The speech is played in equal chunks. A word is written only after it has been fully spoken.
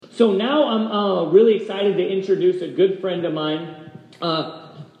So now I'm really excited to introduce a good friend of mine,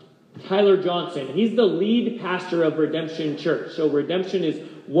 Tyler Johnson. He's the lead pastor of Redemption Church. So Redemption is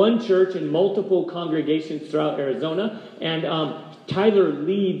one church in multiple congregations throughout Arizona, and Tyler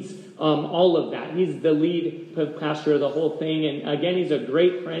leads all of that. He's the lead pastor of the whole thing, and again, he's a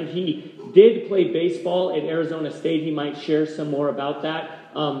great friend. He did play baseball at Arizona State. He might share some more about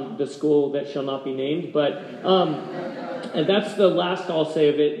that, the school that shall not be named, but and that's the last I'll say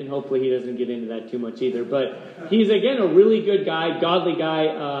of it, and hopefully he doesn't get into that too much either. But he's, again, a really good guy, godly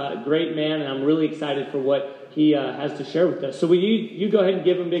guy, great man, and I'm really excited for what he has to share with us. So will you go ahead and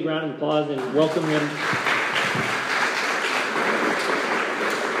give him a big round of applause and welcome him.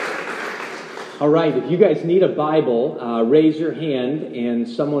 All right, if you guys need a Bible, raise your hand and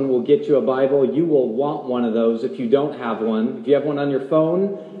someone will get you a Bible. You will want one of those if you don't have one. If you have one on your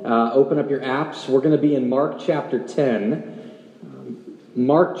phone, open up your apps. We're going to be in Mark chapter 10.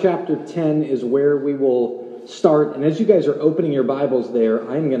 Mark chapter 10 is where we will start. And as you guys are opening your Bibles there,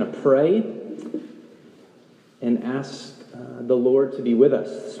 I'm going to pray and ask the Lord to be with us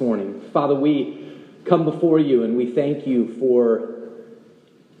this morning. Father, we come before you and we thank you for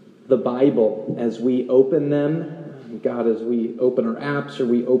the Bible as we open them. God, as we open our apps or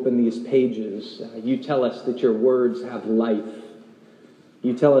we open these pages, you tell us that your words have life.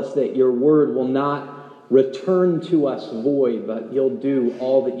 You tell us that your word will not return to us void, but you'll do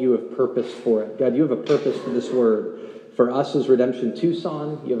all that you have purposed for it. God, you have a purpose for this word. For us as Redemption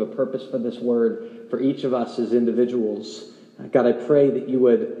Tucson, you have a purpose for this word. For each of us as individuals, God, I pray that you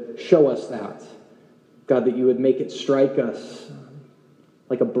would show us that. God, that you would make it strike us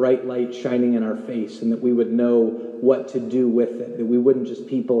like a bright light shining in our face, and that we would know what to do with it, that we wouldn't just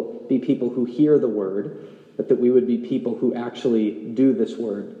be people who hear the word, but that we would be people who actually do this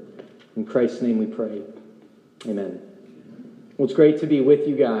word. In Christ's name we pray. Amen. Well, it's great to be with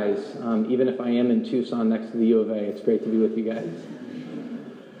you guys, even if I am in Tucson next to the U of A. It's great to be with you guys.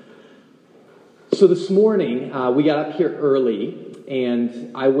 So this morning, we got up here early,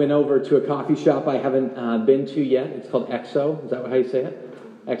 and I went over to a coffee shop I haven't been to yet. It's called EXO. Is that how you say it?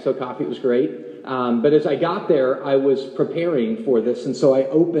 EXO Coffee. It was great. But as I got there, I was preparing for this, and so I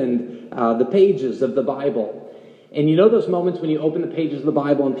opened the pages of the Bible. And you know those moments when you open the pages of the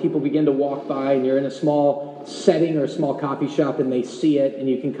Bible and people begin to walk by, and you're in a small setting or a small coffee shop, and they see it, and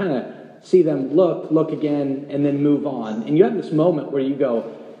you can kind of see them look again, and then move on. And you have this moment where you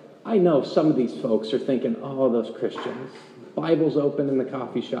go, I know some of these folks are thinking, oh, those Christians. Bible's open in the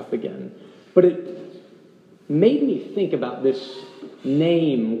coffee shop again. But it made me think about this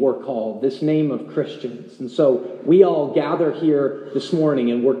name we're called, this name of Christians. And so we all gather here this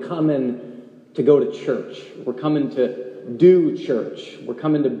morning, and we're coming to go to church. We're coming to do church. We're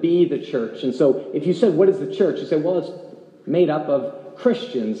coming to be the church. And so if you said, what is the church? You say, well, it's made up of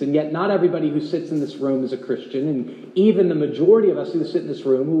Christians, and yet not everybody who sits in this room is a Christian, and even the majority of us who sit in this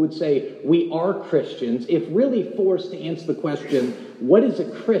room who would say we are Christians, if really forced to answer the question, what is a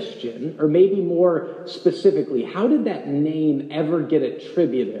Christian, or maybe more specifically, how did that name ever get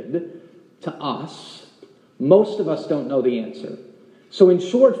attributed to us? Most of us don't know the answer. So in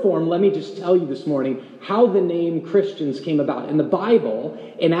short form, let me just tell you this morning how the name Christians came about. In the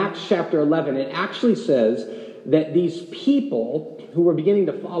Bible, in Acts chapter 11, it actually says that these people who were beginning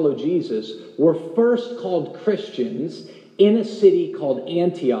to follow Jesus were first called Christians in a city called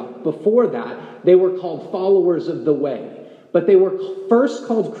Antioch. Before that, they were called followers of the way. But they were first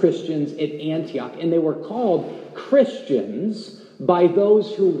called Christians at Antioch, and they were called Christians by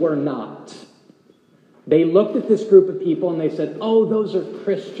those who were not. They looked at this group of people and they said, oh, those are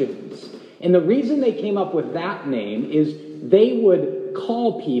Christians. And the reason they came up with that name is they would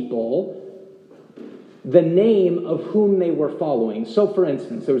call people the name of whom they were following. So, for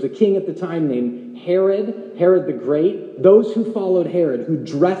instance, there was a king at the time named Herod the Great. Those who followed Herod, who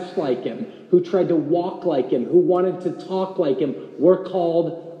dressed like him, who tried to walk like him, who wanted to talk like him, were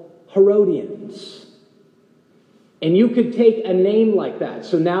called Herodians. And you could take a name like that.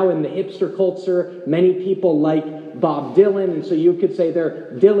 So now in the hipster culture, many people like Bob Dylan, and so you could say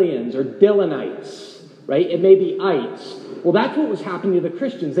they're Dillians or Dylanites, right? It may be ites. Well, that's what was happening to the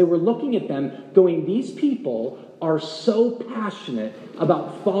Christians. They were looking at them going, these people are so passionate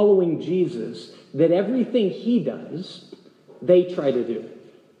about following Jesus that everything he does, they try to do.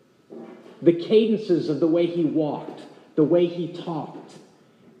 The cadences of the way he walked, the way he talked.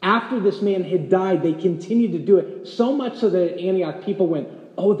 After this man had died, they continued to do it, so much so that at Antioch, people went,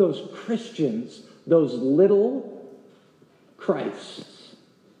 oh, those Christians, those little Christs.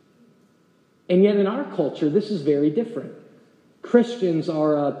 And yet in our culture, this is very different. Christians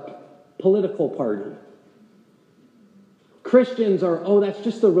are a political party. Christians are, oh, that's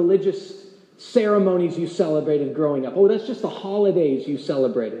just the religious ceremonies you celebrated growing up. Oh, that's just the holidays you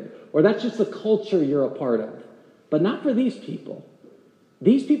celebrated. Or that's just the culture you're a part of. But not for these people.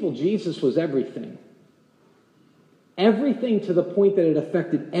 These people, Jesus was everything. Everything to the point that it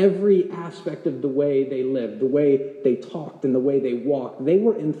affected every aspect of the way they lived, the way they talked, and the way they walked. They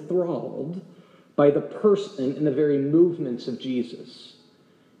were enthralled by the person and the very movements of Jesus.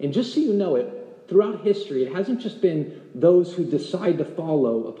 And just so you know it, throughout history, it hasn't just been those who decide to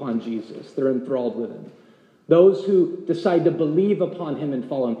follow upon Jesus. They're enthralled with him. Those who decide to believe upon him and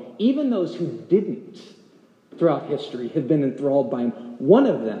follow him. Even those who didn't throughout history have been enthralled by him. One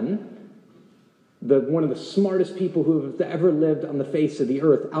of them, one of the smartest people who have ever lived on the face of the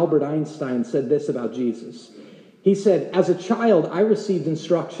earth, Albert Einstein, said this about Jesus. He said, as a child, I received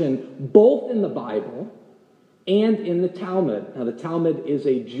instruction both in the Bible and in the Talmud. Now, the Talmud is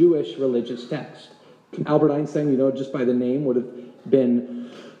a Jewish religious text. Albert Einstein, you know, just by the name, would have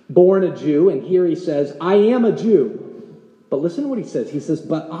been born a Jew. And here he says, I am a Jew. But listen to what he says. He says,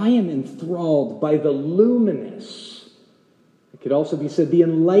 but I am enthralled by the luminous, it could also be said, the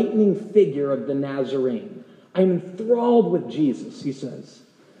enlightening figure of the Nazarene. I am enthralled with Jesus, he says.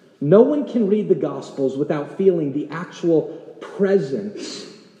 No one can read the Gospels without feeling the actual presence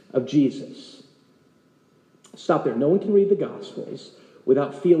of Jesus. Stop there. No one can read the Gospels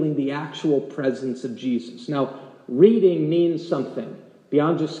without feeling the actual presence of Jesus. Now, reading means something.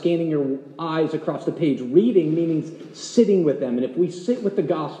 Beyond just scanning your eyes across the page, reading means sitting with them. And if we sit with the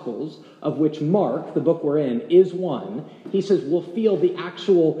Gospels, of which Mark, the book we're in, is one, he says we'll feel the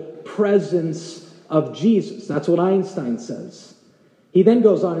actual presence of Jesus. That's what Einstein says. He then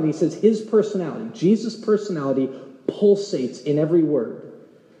goes on and he says his personality, Jesus' personality, pulsates in every word.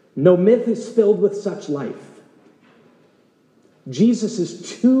 No myth is filled with such life. Jesus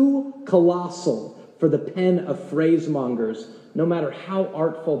is too colossal for the pen of phrasemongers, no matter how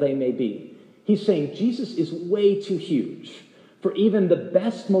artful they may be. He's saying Jesus is way too huge for even the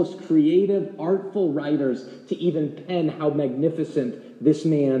best, most creative, artful writers to even pen how magnificent this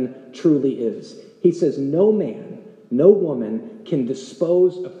man truly is. He says no man, no woman can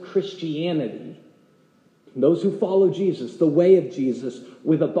dispose of Christianity, those who follow Jesus, the way of Jesus,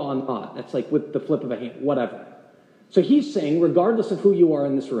 with a bon mot. That's like with the flip of a hand, whatever. So he's saying, regardless of who you are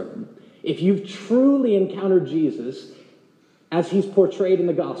in this room, if you've truly encountered Jesus as he's portrayed in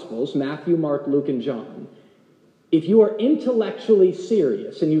the Gospels, Matthew, Mark, Luke, and John, if you are intellectually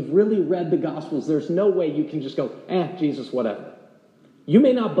serious and you've really read the Gospels, there's no way you can just go, Jesus, whatever. You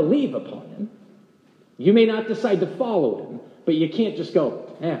may not believe upon him. You may not decide to follow him, but you can't just go,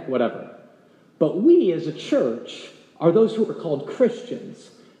 whatever. But we as a church are those who are called Christians,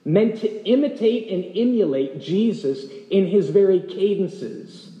 meant to imitate and emulate Jesus in his very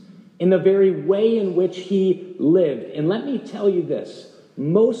cadences, in the very way in which he lived. And let me tell you this,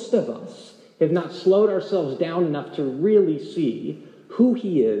 most of us have not slowed ourselves down enough to really see who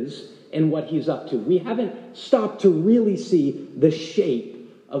he is and what he's up to. We haven't stopped to really see the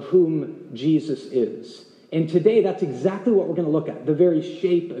shape of whom Jesus is. And today, that's exactly what we're going to look at, the very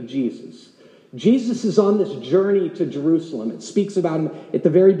shape of Jesus. Jesus is on this journey to Jerusalem. It speaks about him at the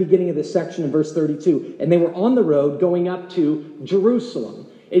very beginning of this section in verse 32. And they were on the road going up to Jerusalem.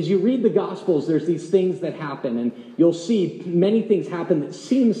 As you read the Gospels, there's these things that happen, and you'll see many things happen that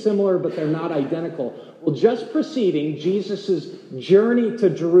seem similar, but they're not identical. Well, just preceding Jesus' journey to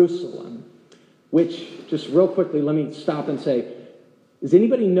Jerusalem, which, just real quickly, let me stop and say, does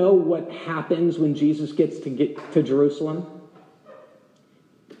anybody know what happens when Jesus gets to Jerusalem?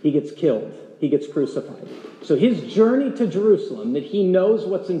 He gets killed. He gets crucified. So his journey to Jerusalem, that he knows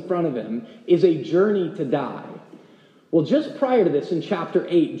what's in front of him, is a journey to die. Well, just prior to this, in chapter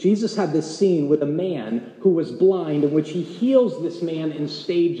 8, Jesus had this scene with a man who was blind, in which he heals this man in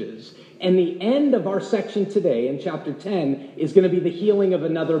stages. And the end of our section today, in chapter 10, is going to be the healing of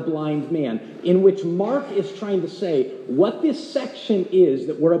another blind man, in which Mark is trying to say what this section is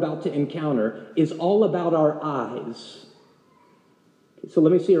that we're about to encounter is all about our eyes. So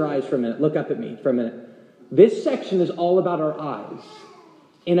let me see your eyes for a minute. Look up at me for a minute. This section is all about our eyes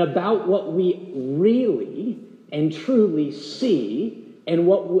and about what we really and truly see and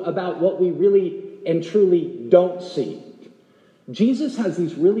about what we really and truly don't see. Jesus has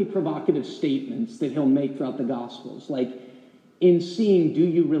these really provocative statements that he'll make throughout the Gospels, like, in seeing, do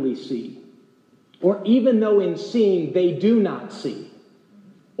you really see? Or even though in seeing, they do not see.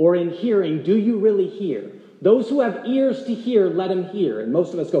 Or in hearing, do you really hear? Those who have ears to hear, let them hear. And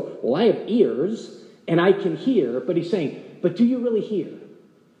most of us go, well, I have ears and I can hear. But he's saying, but do you really hear?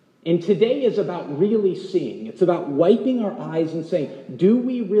 And today is about really seeing. It's about wiping our eyes and saying, do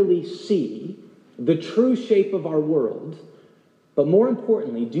we really see the true shape of our world But more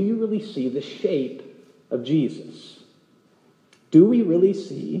importantly, do you really see the shape of Jesus? Do we really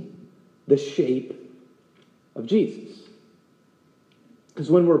see the shape of Jesus? Because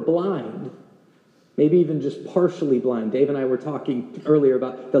when we're blind, maybe even just partially blind, Dave and I were talking earlier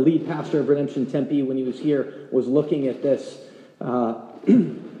about the lead pastor of Redemption Tempe when he was here, was looking at this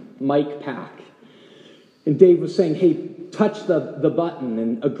mic pack. And Dave was saying, hey, touch the button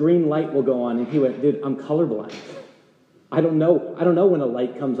and a green light will go on. And he went, dude, I'm colorblind. I don't know when a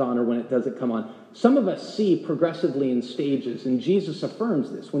light comes on or when it doesn't come on. Some of us see progressively in stages, and Jesus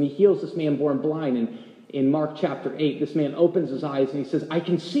affirms this. When he heals this man born blind in Mark chapter 8, this man opens his eyes and he says, I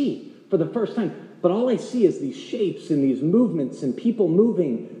can see for the first time, but all I see is these shapes and these movements and people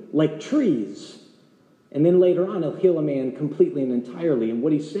moving like trees. And then later on, he'll heal a man completely and entirely. And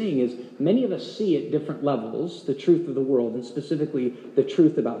what he's saying is, many of us see at different levels the truth of the world, and specifically the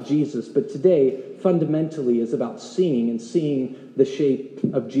truth about Jesus. But today, fundamentally, is about seeing and seeing the shape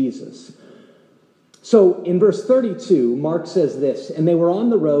of Jesus. So in verse 32, Mark says this, and they were on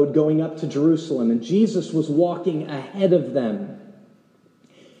the road going up to Jerusalem, and Jesus was walking ahead of them.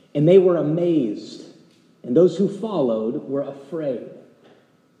 And they were amazed, and those who followed were afraid.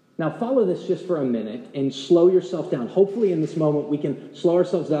 Now, follow this just for a minute and slow yourself down. Hopefully in this moment we can slow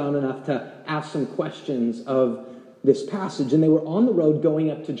ourselves down enough to ask some questions of this passage. And they were on the road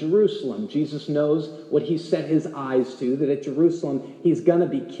going up to Jerusalem. Jesus knows what he set his eyes to, that at Jerusalem he's going to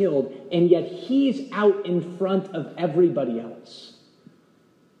be killed. And yet he's out in front of everybody else.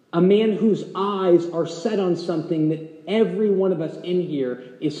 A man whose eyes are set on something that every one of us in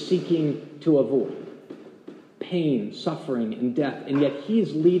here is seeking to avoid. Pain, suffering, and death, and yet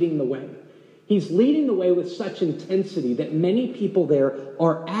he's leading the way. He's leading the way with such intensity that many people there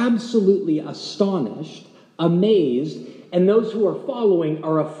are absolutely astonished, amazed, and those who are following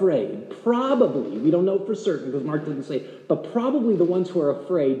are afraid. Probably, we don't know for certain because Mark doesn't say, but probably the ones who are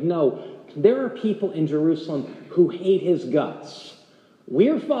afraid know there are people in Jerusalem who hate his guts.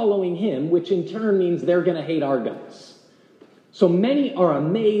 We're following him, which in turn means they're going to hate our guts. So many are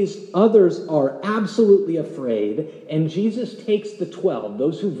amazed, others are absolutely afraid, and Jesus takes the 12,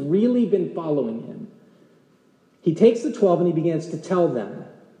 those who've really been following him. He takes the 12 and he begins to tell them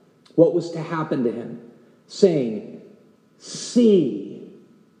what was to happen to him, saying, See,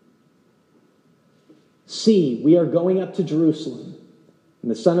 we are going up to Jerusalem, and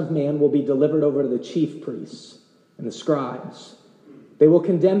the Son of Man will be delivered over to the chief priests and the scribes. They will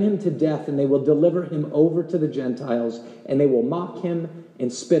condemn him to death, and they will deliver him over to the Gentiles, and they will mock him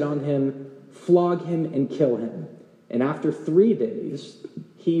and spit on him, flog him and kill him. And after 3 days,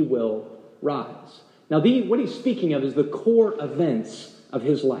 he will rise. Now, what he's speaking of is the core events of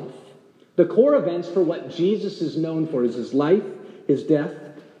his life. The core events for what Jesus is known for is his life, his death,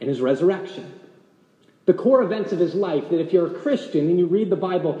 and his resurrection. The core events of his life that if you're a Christian and you read the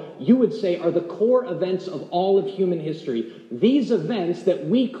Bible, you would say are the core events of all of human history. These events that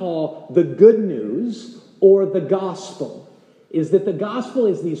we call the good news or the gospel is that the gospel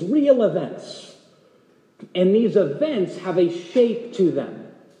is these real events. And these events have a shape to them.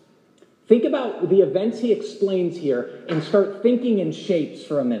 Think about the events he explains here and start thinking in shapes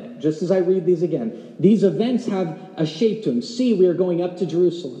for a minute, just as I read these again. These events have a shape to them. See, we are going up to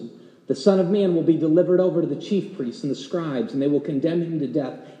Jerusalem. The Son of Man will be delivered over to the chief priests and the scribes, and they will condemn him to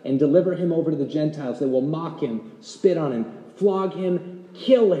death and deliver him over to the Gentiles. They will mock him, spit on him, flog him,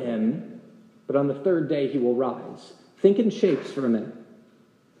 kill him, but on the 3rd day he will rise. Think in shapes for a minute.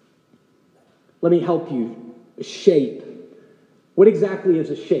 Let me help you. Shape. What exactly is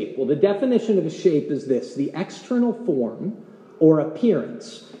a shape? Well, the definition of a shape is this: the external form or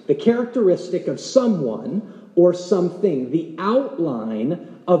appearance, the characteristic of someone or something, the outline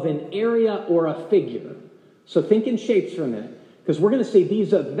of an area or a figure. So think in shapes for a minute, because we're going to say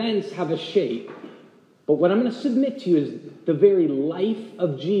these events have a shape. But what I'm going to submit to you is the very life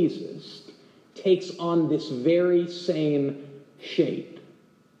of Jesus takes on this very same shape.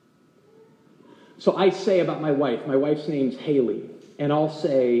 So I say about my wife's name's Haley, and I'll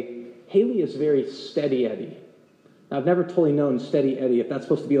say, Haley is very steady Eddie. Now, I've never totally known Steady Eddie, if that's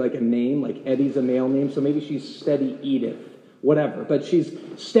supposed to be like a name, like Eddie's a male name, so maybe she's Steady Edith. Whatever, but she's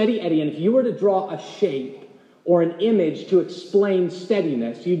Steady Eddie, and if you were to draw a shape or an image to explain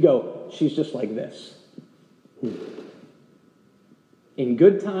steadiness, you'd go, she's just like this. In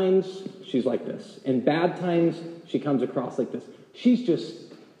good times, she's like this. In bad times, she comes across like this. She's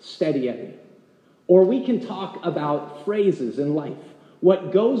just Steady Eddie. Or we can talk about phrases in life.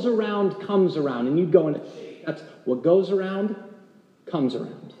 What goes around comes around, and you'd go in a shape. That's what goes around comes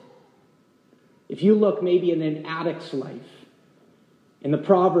around. If you look maybe in an addict's life, And the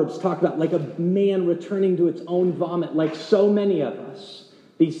Proverbs talk about like a man returning to its own vomit, like so many of us.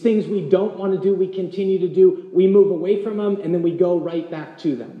 These things we don't want to do, we continue to do. We move away from them, and then we go right back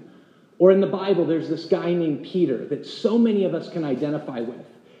to them. Or in the Bible, there's this guy named Peter that so many of us can identify with.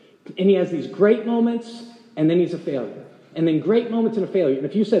 And he has these great moments, and then he's a failure. And then great moments and a failure. And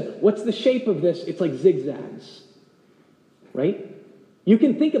if you said, what's the shape of this? It's like zigzags. Right? You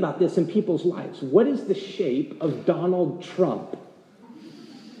can think about this in people's lives. What is the shape of Donald Trump?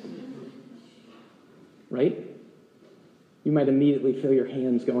 Right? You might immediately feel your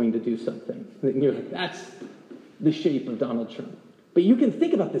hands going to do something. And you're like, that's the shape of Donald Trump. But you can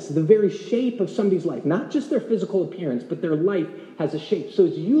think about this, the very shape of somebody's life, not just their physical appearance, but their life has a shape. So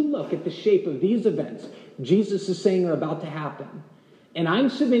as you look at the shape of these events, Jesus is saying are about to happen. And I'm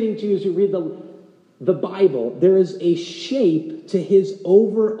submitting to you as you read the Bible, there is a shape to his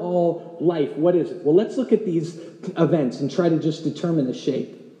overall life. What is it? Well, let's look at these events and try to just determine the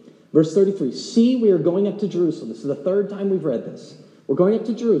shape. Verse 33, see, we are going up to Jerusalem. This is the third time we've read this. We're going up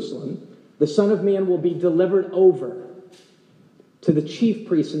to Jerusalem. The Son of Man will be delivered over to the chief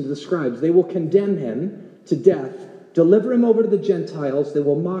priests and to the scribes. They will condemn him to death, deliver him over to the Gentiles. They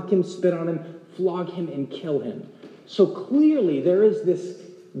will mock him, spit on him, flog him, and kill him. So clearly there is this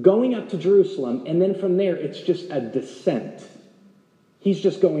going up to Jerusalem, and then from there it's just a descent. He's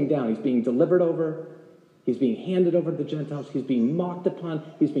just going down. He's being delivered over. He's being handed over to the Gentiles. He's being mocked upon.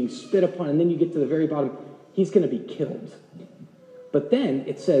 He's being spit upon. And then you get to the very bottom. He's going to be killed. But then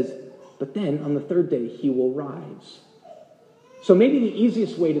it says, but then on the third day he will rise. So maybe the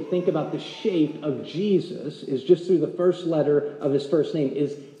easiest way to think about the shape of Jesus is just through the first letter of his first name.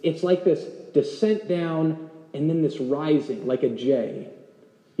 It's like this descent down and then this rising, like a J.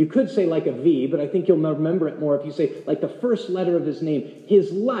 You could say like a V, but I think you'll remember it more if you say like the first letter of his name.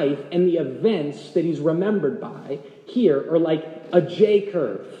 His life and the events that he's remembered by here are like a J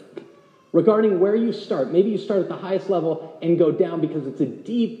curve. Regarding where you start, maybe you start at the highest level and go down because it's a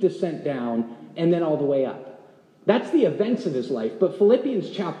deep descent down and then all the way up. That's the events of his life. But Philippians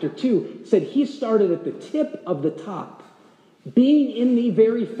chapter 2 said he started at the tip of the top. Being in the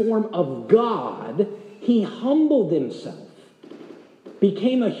very form of God, he humbled himself,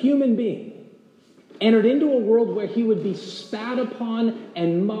 became a human being, entered into a world where he would be spat upon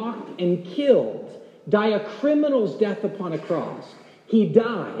and mocked and killed, die a criminal's death upon a cross. He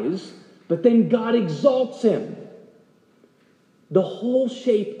dies, but then God exalts him. The whole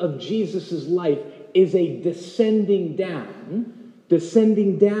shape of Jesus' life is a descending down,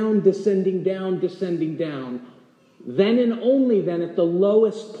 descending down, descending down, descending down. Then and only then at the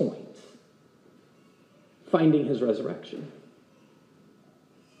lowest point, finding his resurrection.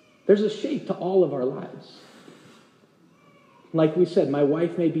 There's a shape to all of our lives. Like we said, my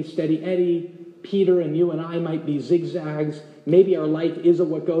wife may be steady Eddie, Peter and you and I might be zigzags. Maybe our life is a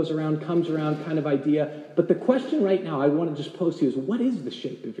what goes around, comes around kind of idea. But the question right now I want to just pose to you is, what is the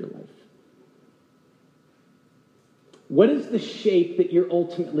shape of your life? What is the shape that you're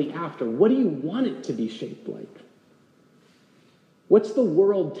ultimately after? What do you want it to be shaped like? What's the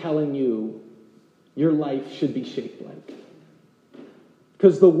world telling you your life should be shaped like?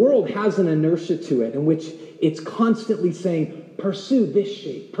 Because the world has an inertia to it in which it's constantly saying, pursue this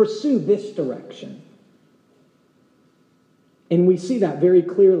shape, pursue this direction. And we see that very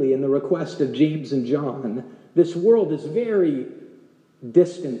clearly in the request of James and John. This world is very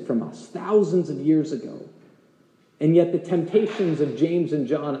distant from us, thousands of years ago. And yet the temptations of James and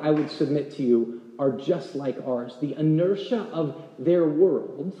John, I would submit to you, are just like ours. The inertia of their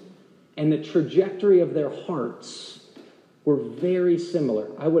world and the trajectory of their hearts were very similar.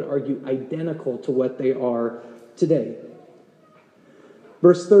 I would argue identical to what they are today.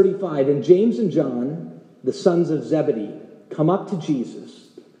 Verse 35, and James and John, the sons of Zebedee, come up to Jesus.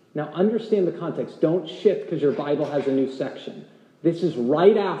 Now understand the context. Don't shift because your Bible has a new section. This is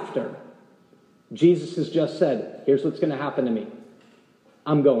right after Jesus has just said, here's what's going to happen to me.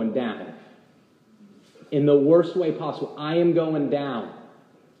 I'm going down. In the worst way possible. I am going down.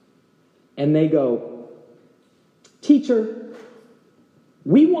 And they go, teacher,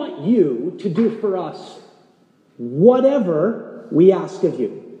 we want you to do for us whatever we ask of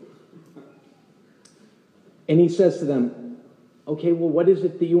you. And he says to them, okay, well, what is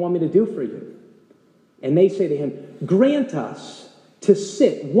it that you want me to do for you? And they say to him, grant us to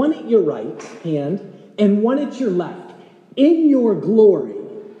sit one at your right hand and one at your left in your glory.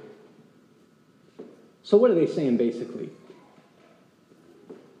 So what are they saying basically?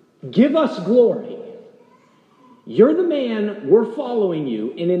 Give us glory. You're the man, we're following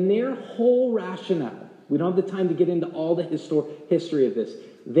you. And in their whole rationale, we don't have the time to get into all the history of this,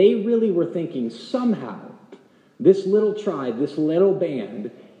 they really were thinking somehow This little tribe, this little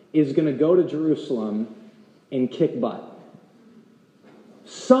band is going to go to Jerusalem and kick butt.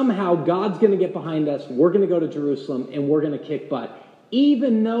 Somehow God's going to get behind us, we're going to go to Jerusalem, and we're going to kick butt.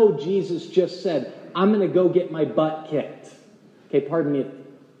 Even though Jesus just said, I'm going to go get my butt kicked. Okay, pardon me,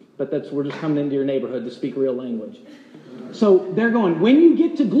 but we're just coming into your neighborhood to speak real language. So they're going, when you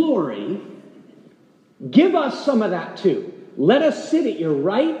get to glory, give us some of that too. Let us sit at your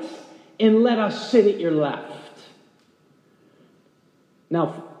right and let us sit at your left.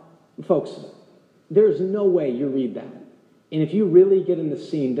 Now, folks, there's no way you read that. And if you really get in the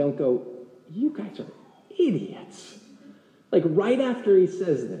scene, don't go, you guys are idiots. Like right after he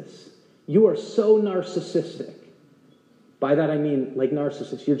says this, you are so narcissistic. By that I mean like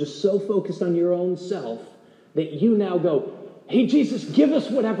narcissists. You're just so focused on your own self that you now go, hey, Jesus, give us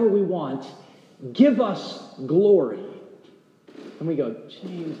whatever we want. Give us glory. And we go,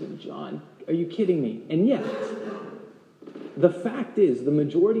 James and John, are you kidding me? And yet, the fact is, the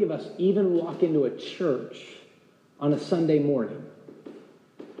majority of us even walk into a church on a Sunday morning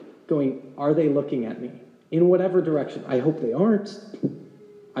going, are they looking at me? In whatever direction. I hope they aren't.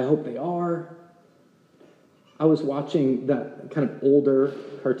 I hope they are. I was watching that kind of older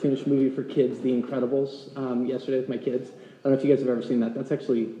cartoonish movie for kids, The Incredibles, yesterday with my kids. I don't know if you guys have ever seen that. That's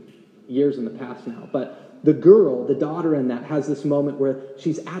actually years in the past now. But the girl, the daughter in that, has this moment where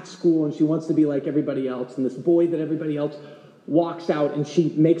she's at school and she wants to be like everybody else. And this boy that everybody else walks out and she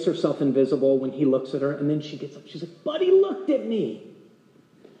makes herself invisible when he looks at her. And then she gets up. She's like, buddy looked at me.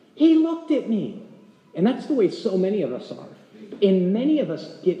 He looked at me. And that's the way so many of us are. And many of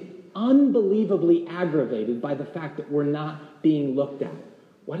us get unbelievably aggravated by the fact that we're not being looked at.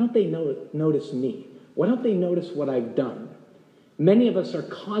 Why don't they notice me? Why don't they notice what I've done? Many of us are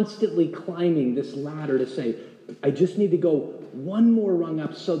constantly climbing this ladder to say, I just need to go one more rung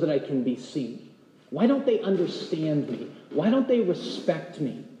up so that I can be seen. Why don't they understand me? Why don't they respect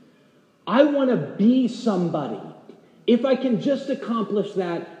me? I want to be somebody. If I can just accomplish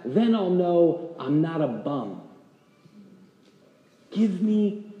that, then I'll know I'm not a bum. Give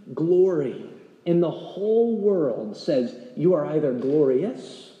me glory. And the whole world says you are either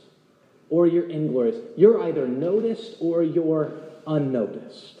glorious or you're inglorious. You're either noticed or you're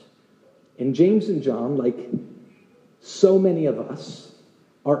unnoticed. And James and John, like so many of us,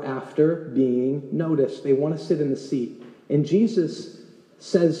 are after being noticed. They want to sit in the seat. And Jesus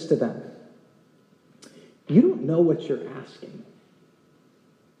says to them, you don't know what you're asking.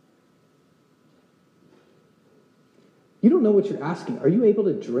 You don't know what you're asking. Are you able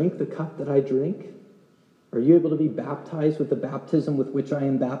to drink the cup that I drink? Are you able to be baptized with the baptism with which I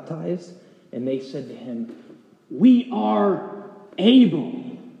am baptized? And they said to him, we are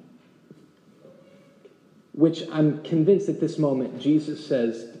able. Which I'm convinced at this moment, Jesus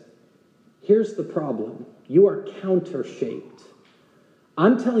says, here's the problem. You are counter-shaped.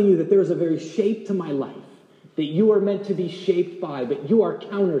 I'm telling you that there is a very shape to my life that you are meant to be shaped by, but you are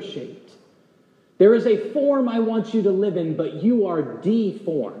counter-shaped. There is a form I want you to live in, but you are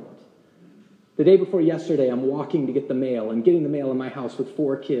deformed. The day before yesterday, I'm walking to get the mail, and getting the mail in my house with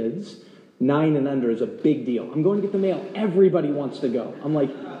 4 kids, 9 and under, is a big deal. I'm going to get the mail. Everybody wants to go. I'm like,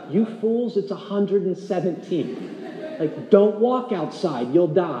 you fools, it's 117. Like, don't walk outside. You'll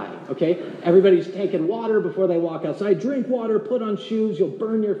die, okay? Everybody's taking water before they walk outside. Drink water, put on shoes. You'll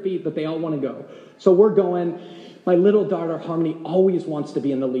burn your feet, but they all want to go. So we're going. My little daughter, Harmony, always wants to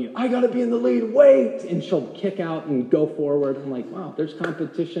be in the lead. I got to be in the lead. Wait! And she'll kick out and go forward. I'm like, wow, there's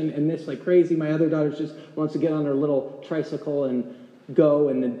competition in this like crazy. My other daughter just wants to get on her little tricycle and go.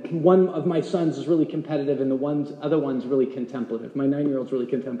 And then one of my sons is really competitive, and the other one's really contemplative. My 9-year-old's really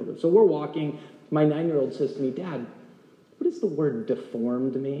contemplative. So we're walking. My 9-year-old says to me, Dad, what does the word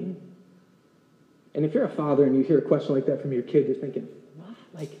deformed mean? And if you're a father and you hear a question like that from your kid, you're thinking, what?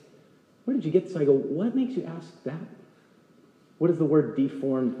 Like, where did you get this? I go, what makes you ask that? What does the word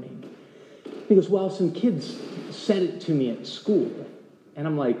deformed mean? He goes, well, some kids said it to me at school. And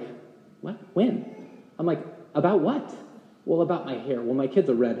I'm like, what? When? I'm like, about what? Well, about my hair. Well, my kid's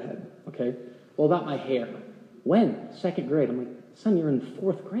a redhead, okay? Well, about my hair. When? 2nd grade. I'm like, son, you're in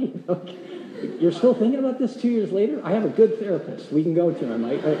 4th grade. Okay. You're still thinking about this 2 years later? I have a good therapist. We can go to him.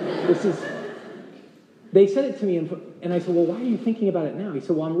 They said it to me, and I said, well, why are you thinking about it now? He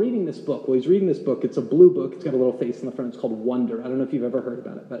said, well, I'm reading this book. Well, he's reading this book. It's a blue book. It's got a little face in the front. It's called Wonder. I don't know if you've ever heard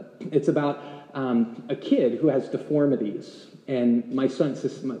about it, but it's about a kid who has deformities. And my son's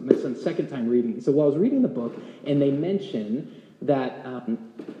 2nd time reading it. So while I was reading the book, and they mention that, I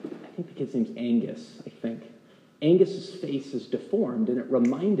think the kid's name's Angus, I think. Angus's face is deformed, and it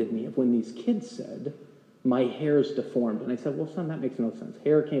reminded me of when these kids said, My hair's deformed. And I said, well, son, that makes no sense.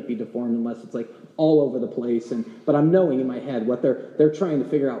 Hair can't be deformed unless it's like all over the place. But I'm knowing in my head what they're trying to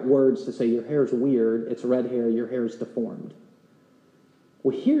figure out words to say, your hair's weird, it's red hair, your hair's deformed.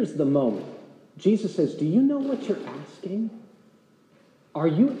 Well, here's the moment. Jesus says, do you know what you're asking? Are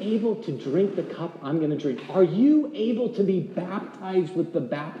you able to drink the cup I'm going to drink? Are you able to be baptized with the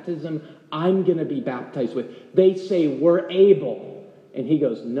baptism I'm going to be baptized with? They say, we're able. And he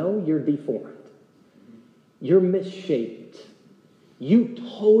goes, no, you're deformed. You're misshaped. You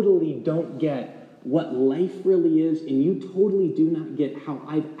totally don't get what life really is, and you totally do not get how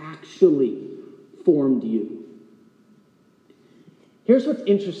I've actually formed you. Here's what's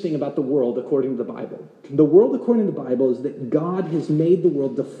interesting about the world according to the Bible. The world according to the Bible is that God has made the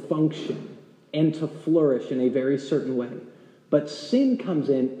world to function and to flourish in a very certain way. But sin comes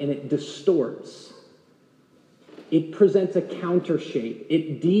in and it distorts. It presents a counter shape.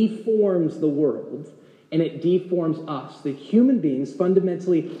 It deforms the world and it deforms us. The human beings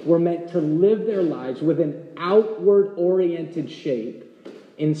fundamentally were meant to live their lives with an outward-oriented shape.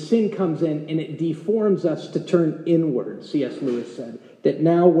 And sin comes in and it deforms us to turn inward, C.S. Lewis said. That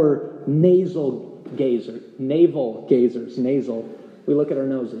now we're navel gazers. We look at our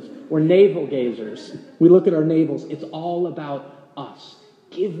noses. We're navel gazers. We look at our navels. It's all about us.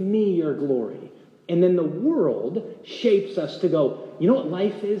 Give me your glory. And then the world shapes us to go, you know what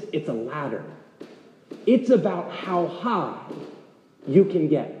life is? It's a ladder. It's about how high you can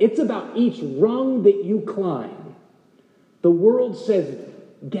get. It's about each rung that you climb. The world says,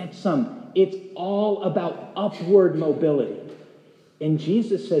 get some. It's all about upward mobility. And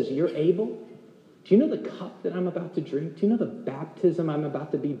Jesus says, you're able? Do you know the cup that I'm about to drink? Do you know the baptism I'm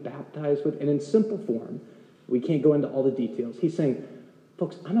about to be baptized with? And in simple form, we can't go into all the details. He's saying,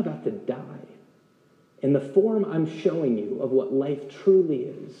 folks, I'm about to die. And the form I'm showing you of what life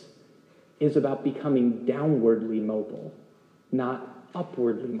truly is about becoming downwardly mobile, not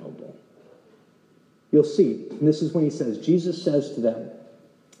upwardly mobile. You'll see, and this is when he says, Jesus says to them,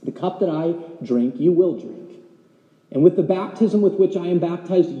 the cup that I drink, you will drink. And with the baptism with which I am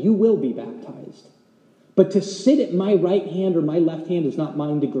baptized, you will be baptized. But to sit at my right hand or my left hand is not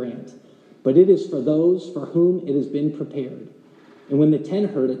mine to grant, but it is for those for whom it has been prepared. And when the 10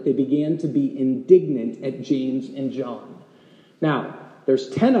 heard it, they began to be indignant at James and John. Now, there's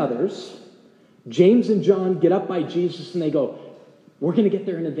 10 others. James and John get up by Jesus and they go, we're going to get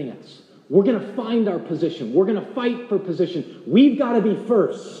there in advance. We're going to find our position. We're going to fight for position. We've got to be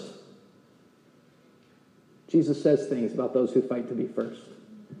first. Jesus says things about those who fight to be first.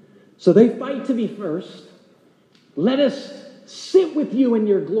 So they fight to be first. Let us sit with you in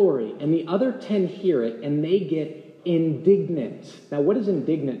your glory. And the other 10 hear it and they get indignant. Now, what does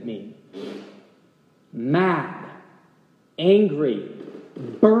indignant mean? Mad, angry,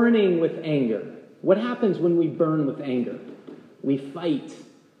 burning with anger. What happens when we burn with anger? We fight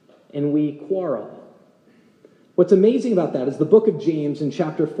and we quarrel. What's amazing about that is the book of James in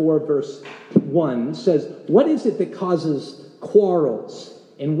chapter 4, verse 1 says, what is it that causes quarrels?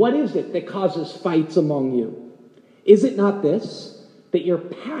 And what is it that causes fights among you? Is it not this, that your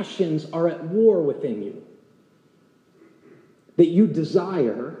passions are at war within you? That you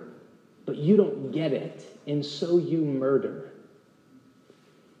desire, but you don't get it, and so you murder.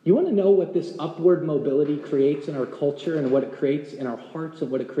 You want to know what this upward mobility creates in our culture and what it creates in our hearts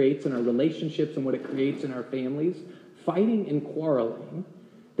and what it creates in our relationships and what it creates in our families? Fighting and quarreling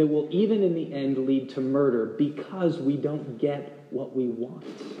that will even in the end lead to murder because we don't get what we want.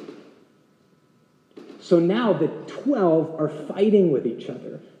 So now the 12 are fighting with each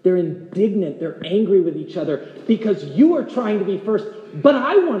other. They're indignant. They're angry with each other because you are trying to be first, but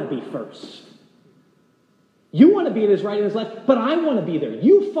I want to be first. You want to be at his right and his left, but I want to be there.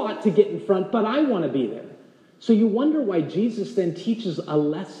 You fought to get in front, but I want to be there. So you wonder why Jesus then teaches a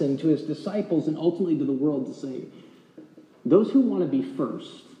lesson to his disciples and ultimately to the world to say, those who want to be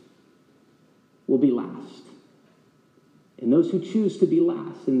first will be last. And those who choose to be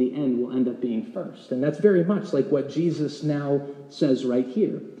last in the end will end up being first. And that's very much like what Jesus now says right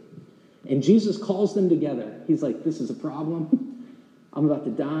here. And Jesus calls them together. He's like, this is a problem. I'm about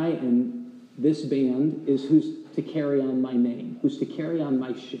to die, and this band is who's to carry on my name, who's to carry on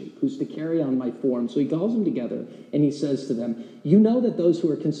my shape, who's to carry on my form. So he calls them together, and he says to them, you know that those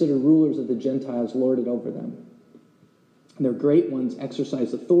who are considered rulers of the Gentiles lord it over them. And their great ones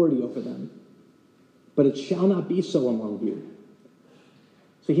exercise authority over them. But it shall not be so among you.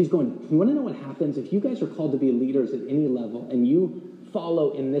 So he's going, you want to know what happens? If you guys are called to be leaders at any level, and you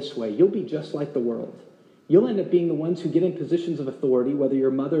follow in this way, you'll be just like the world. You'll end up being the ones who get in positions of authority, whether you're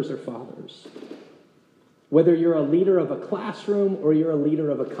mothers or fathers. Whether you're a leader of a classroom or you're a leader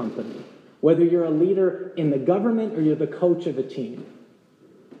of a company. Whether you're a leader in the government or you're the coach of a team.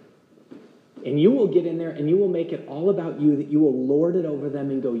 And you will get in there and you will make it all about you, that you will lord it over them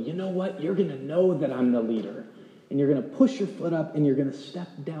and go, you know what? You're going to know that I'm the leader. And you're going to push your foot up and you're going to step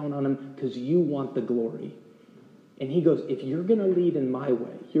down on them because you want the glory. And he goes, if you're going to lead in my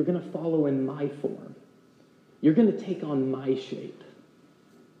way, you're going to follow in my form, you're going to take on my shape.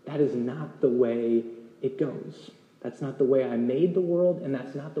 That is not the way it goes. That's not the way I made the world, and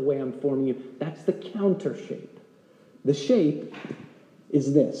that's not the way I'm forming you. That's the counter shape. The shape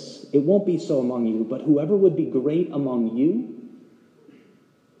is this. It won't be so among you, but whoever would be great among you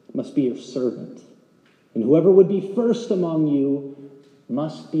must be your servant. And whoever would be first among you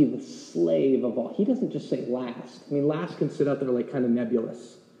must be the slave of all. He doesn't just say last. I mean, last can sit out there like kind of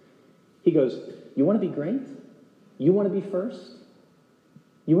nebulous. He goes, you want to be great? You want to be first?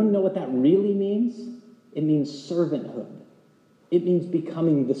 You want to know what that really means? It means servanthood. It means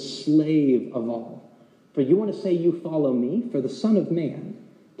becoming the slave of all. For you want to say you follow me? For the Son of Man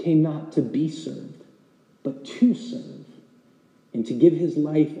came not to be served, but to serve, and to give his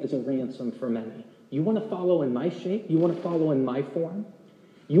life as a ransom for many. You want to follow in my shape? You want to follow in my form?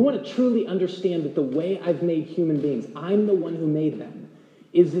 You want to truly understand that the way I've made human beings, I'm the one who made them,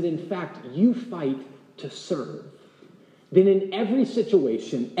 is that in fact you fight to serve. Then in every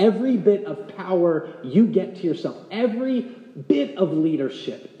situation, every bit of power you get to yourself, every bit of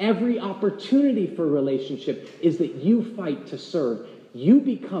leadership, every opportunity for relationship is that you fight to serve. You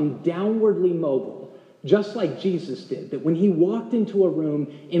become downwardly mobile, just like Jesus did, that when he walked into a room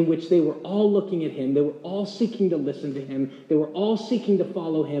in which they were all looking at him, they were all seeking to listen to him, they were all seeking to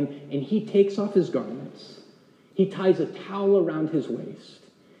follow him, and he takes off his garments. He ties a towel around his waist.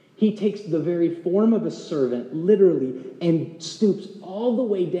 He takes the very form of a servant, literally, and stoops all the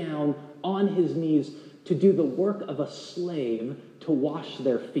way down on his knees to do the work of a slave to wash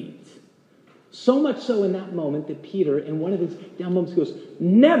their feet. So much so in that moment that Peter, in one of his down moments, goes,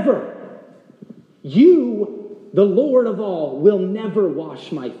 never! You, the Lord of all, will never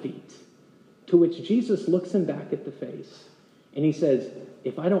wash my feet. To which Jesus looks him back at the face, and he says,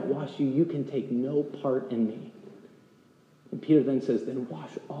 if I don't wash you, you can take no part in me. And Peter then says, then wash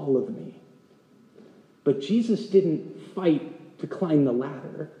all of me. But Jesus didn't fight to climb the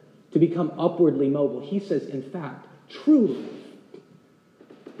ladder, to become upwardly mobile. He says, in fact, true life.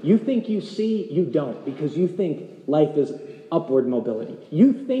 You think you see, you don't, because you think life is upward mobility.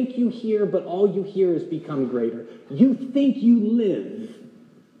 You think you hear, but all you hear is become greater. You think you live,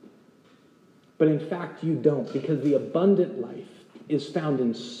 but in fact you don't, because the abundant life is found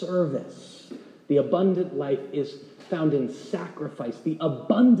in service. The abundant life is found in sacrifice. The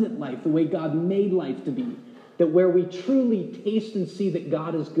abundant life, the way God made life to be, that where we truly taste and see that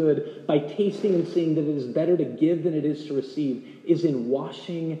God is good by tasting and seeing that it is better to give than it is to receive, is in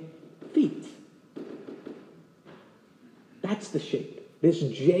washing feet. That's the shape. This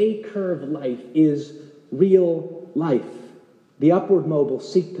J-curve life is real life. The upward mobile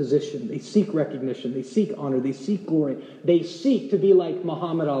seek position. They seek recognition. They seek honor. They seek glory. They seek to be like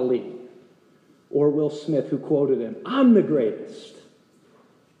Muhammad Ali or Will Smith, who quoted him, I'm the greatest.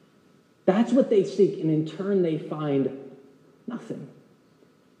 That's what they seek, and in turn they find nothing.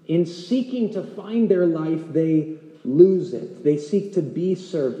 In seeking to find their life, they lose it. They seek to be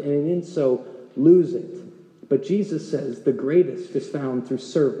served, and in so lose it. But Jesus says the greatest is found through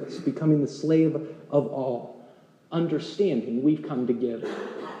service, becoming the slave of all, understanding we've come to give.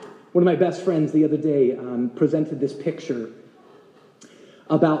 One of my best friends the other day presented this picture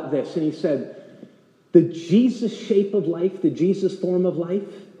about this, and he said, the Jesus shape of life, the Jesus form of life,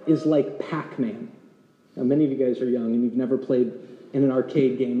 is like Pac-Man. Now, many of you guys are young, and you've never played in an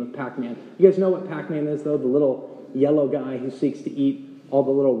arcade game of Pac-Man. You guys know what Pac-Man is, though? The little yellow guy who seeks to eat all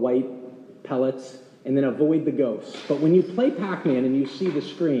the little white pellets and then avoid the ghosts. But when you play Pac-Man and you see the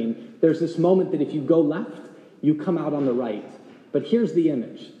screen, there's this moment that if you go left, you come out on the right. But here's the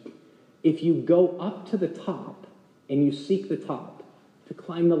image. If you go up to the top and you seek the top, to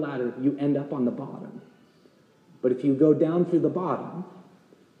climb the ladder, you end up on the bottom. But if you go down through the bottom,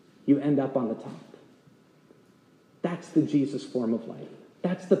 you end up on the top. That's the Jesus form of life.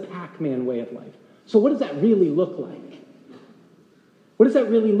 That's the Pac-Man way of life. So what does that really look like? What does that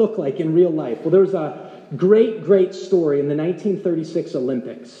really look like in real life? Well, there's a great, great story in the 1936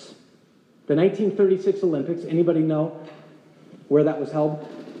 Olympics. The 1936 Olympics, anybody know where that was held?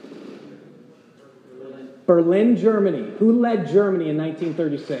 Berlin, Germany. Who led Germany in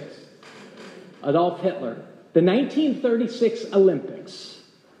 1936? Adolf Hitler. The 1936 Olympics.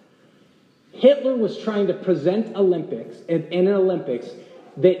 Hitler was trying to present Olympics in an Olympics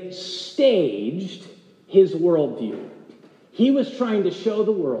that staged his worldview. He was trying to show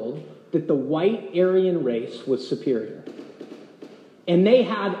the world that the white Aryan race was superior. And they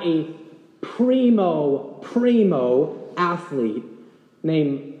had a primo athlete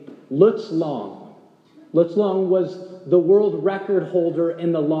named Lutz Long. Lutz Long was the world record holder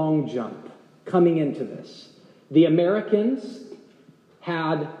in the long jump coming into this. The Americans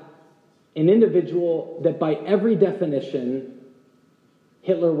had an individual that by every definition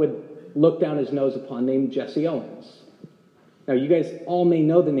Hitler would look down his nose upon, named Jesse Owens. Now, you guys all may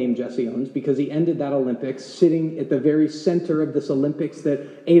know the name Jesse Owens because he ended that Olympics sitting at the very center of this Olympics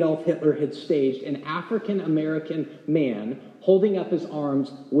that Adolf Hitler had staged, an African-American man holding up his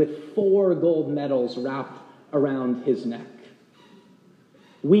arms with 4 gold medals wrapped around his neck.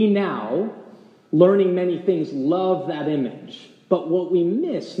 We now, learning many things, love that image. But what we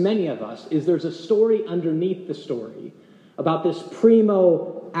miss, many of us, is there's a story underneath the story about this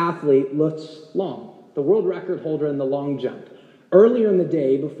primo athlete, Lutz Long, the world record holder in the long jump. Earlier in the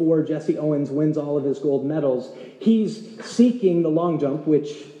day, before Jesse Owens wins all of his gold medals, he's seeking the long jump, which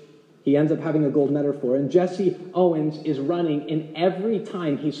he ends up having a gold medal for. And Jesse Owens is running, and every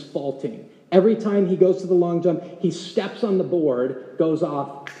time he's faulting. Every time he goes to the long jump, he steps on the board, goes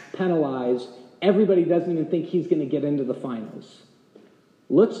off, penalized. Everybody doesn't even think he's going to get into the finals.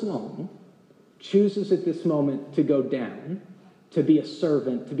 Lutz Long chooses at this moment to go down, to be a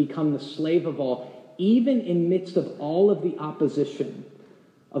servant, to become the slave of all, even in midst of all of the opposition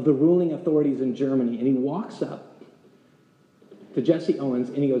of the ruling authorities in Germany. And he walks up to Jesse Owens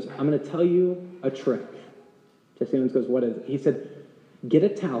and he goes, I'm going to tell you a trick. Jesse Owens goes, what is it? He said, get a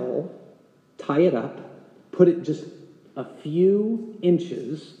towel, tie it up, put it just a few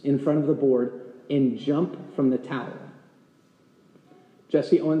inches in front of the board, and jump from the towel.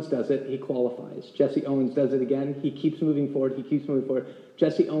 Jesse Owens does it. He qualifies. Jesse Owens does it again. He keeps moving forward. He keeps moving forward.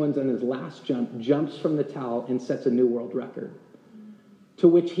 Jesse Owens, on his last jump, jumps from the towel and sets a new world record, to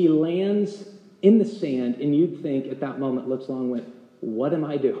which he lands in the sand, and you'd think at that moment, Lutz Long went, what am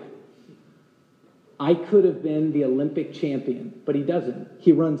I doing? I could have been the Olympic champion, but he doesn't.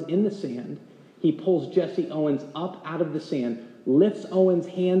 He runs in the sand. He pulls Jesse Owens up out of the sand, lifts Owens'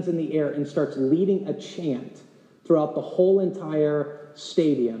 hands in the air, and starts leading a chant throughout the whole entire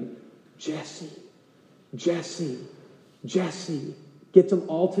stadium. Jesse, Jesse, Jesse. Gets them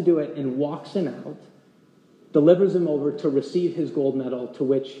all to do it and walks him out, delivers him over to receive his gold medal, to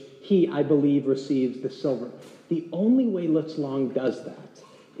which he, I believe, receives the silver. The only way Lutz Long does that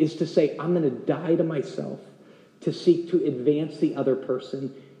is to say, I'm going to die to myself to seek to advance the other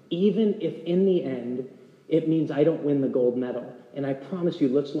person, even if in the end it means I don't win the gold medal. And I promise you,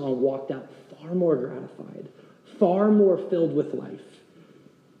 Lutz Long walked out far more gratified, far more filled with life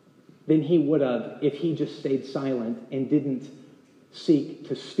than he would have if he just stayed silent and didn't seek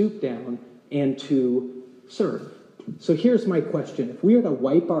to stoop down and to serve. So here's my question. If we are to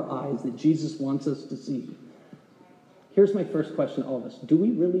wipe our eyes that Jesus wants us to see, here's my first question to all of us. Do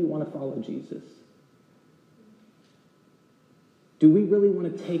we really want to follow Jesus? Do we really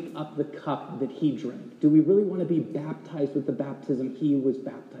want to take up the cup that he drank? Do we really want to be baptized with the baptism he was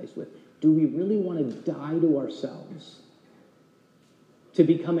baptized with? Do we really want to die to ourselves to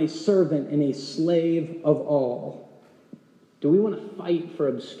become a servant and a slave of all? Do we want to fight for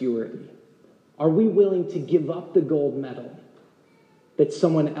obscurity? Are we willing to give up the gold medal that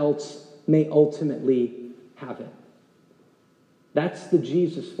someone else may ultimately have it? That's the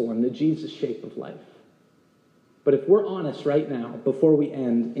Jesus form, the Jesus shape of life. But if we're honest right now, before we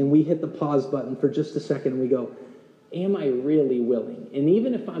end, and we hit the pause button for just a second and we go, am I really willing? And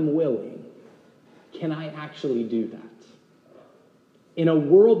even if I'm willing, can I actually do that? In a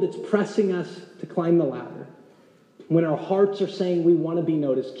world that's pressing us to climb the ladder, when our hearts are saying we want to be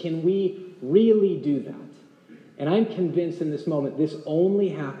noticed, can we really do that? And I'm convinced in this moment this only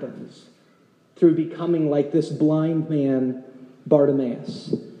happens through becoming like this blind man,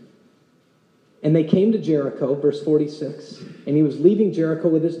 Bartimaeus. And they came to Jericho, verse 46, and he was leaving Jericho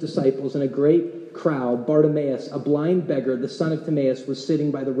with his disciples, and a great crowd, Bartimaeus, a blind beggar, the son of Timaeus, was sitting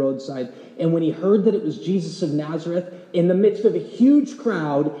by the roadside. And when he heard that it was Jesus of Nazareth, in the midst of a huge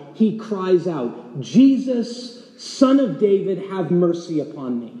crowd, he cries out, Jesus, Son of David, have mercy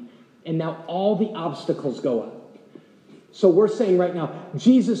upon me. And now all the obstacles go up. So we're saying right now,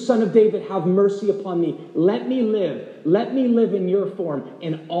 Jesus, Son of David, have mercy upon me. Let me live. Let me live in your form.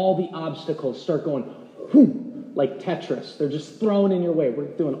 And all the obstacles start going, whoo, like Tetris. They're just thrown in your way. We're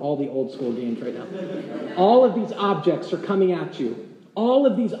doing all the old school games right now. All of these objects are coming at you. All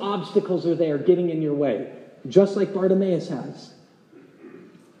of these obstacles are there getting in your way, just like Bartimaeus has.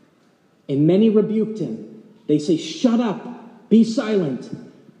 And many rebuked him. They say, shut up, be silent.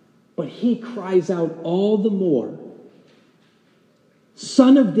 But he cries out all the more,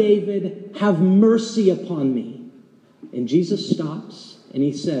 Son of David, have mercy upon me. And Jesus stops and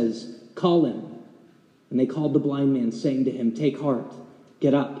he says, call him. And they called the blind man, saying to him, take heart,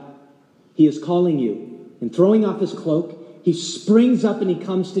 get up. He is calling you. And throwing off his cloak, he springs up and he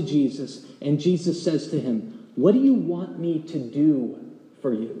comes to Jesus. And Jesus says to him, what do you want me to do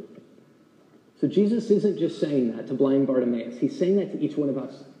for you? So Jesus isn't just saying that to blind Bartimaeus. He's saying that to each one of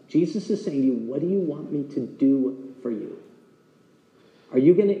us. Jesus is saying to you, what do you want me to do for you? Are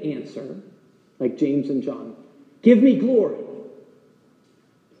you going to answer like James and John? Give me glory.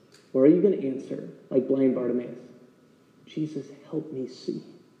 Or are you going to answer like blind Bartimaeus? Jesus, help me see.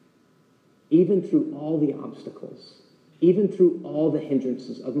 Even through all the obstacles, even through all the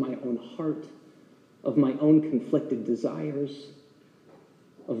hindrances of my own heart, of my own conflicted desires,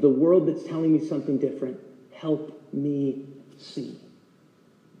 of the world that's telling me something different, help me see.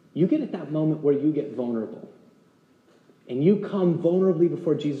 You get at that moment where you get vulnerable. And you come vulnerably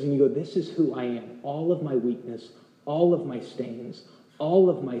before Jesus and you go, this is who I am. All of my weakness, all of my stains, all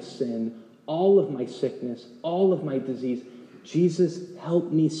of my sin, all of my sickness, all of my disease. Jesus,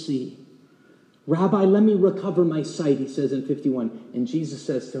 help me see. Rabbi, let me recover my sight, he says in 51. And Jesus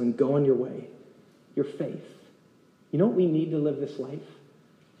says to him, go on your way. Your faith. You know what we need to live this life?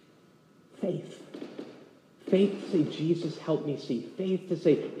 Faith. Faith to say, Jesus, help me see. Faith to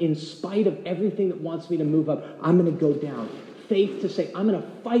say, in spite of everything that wants me to move up, I'm going to go down. Faith to say, I'm going to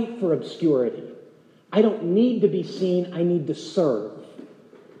fight for obscurity. I don't need to be seen. I need to serve.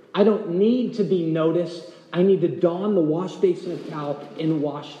 I don't need to be noticed. I need to don the wash basin of towel and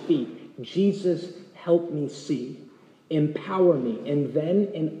wash feet. Jesus, help me see. Empower me. And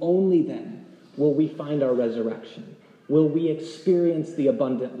then and only then will we find our resurrection. Will we experience the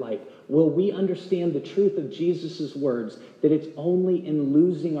abundant life? Will we understand the truth of Jesus' words, that it's only in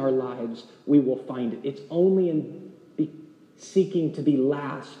losing our lives we will find it. It's only in seeking to be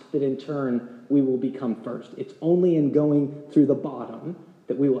last that in turn we will become first. It's only in going through the bottom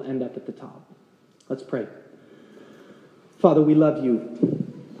that we will end up at the top. Let's pray. Father, we love you.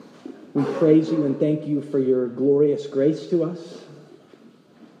 We praise you and thank you for your glorious grace to us.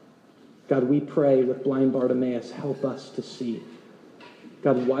 God, we pray with blind Bartimaeus, help us to see.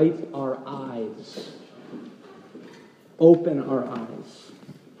 God, wipe our eyes. Open our eyes.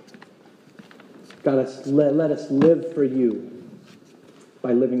 God, let us live for you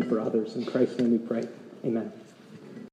by living for others. In Christ's name we pray. Amen.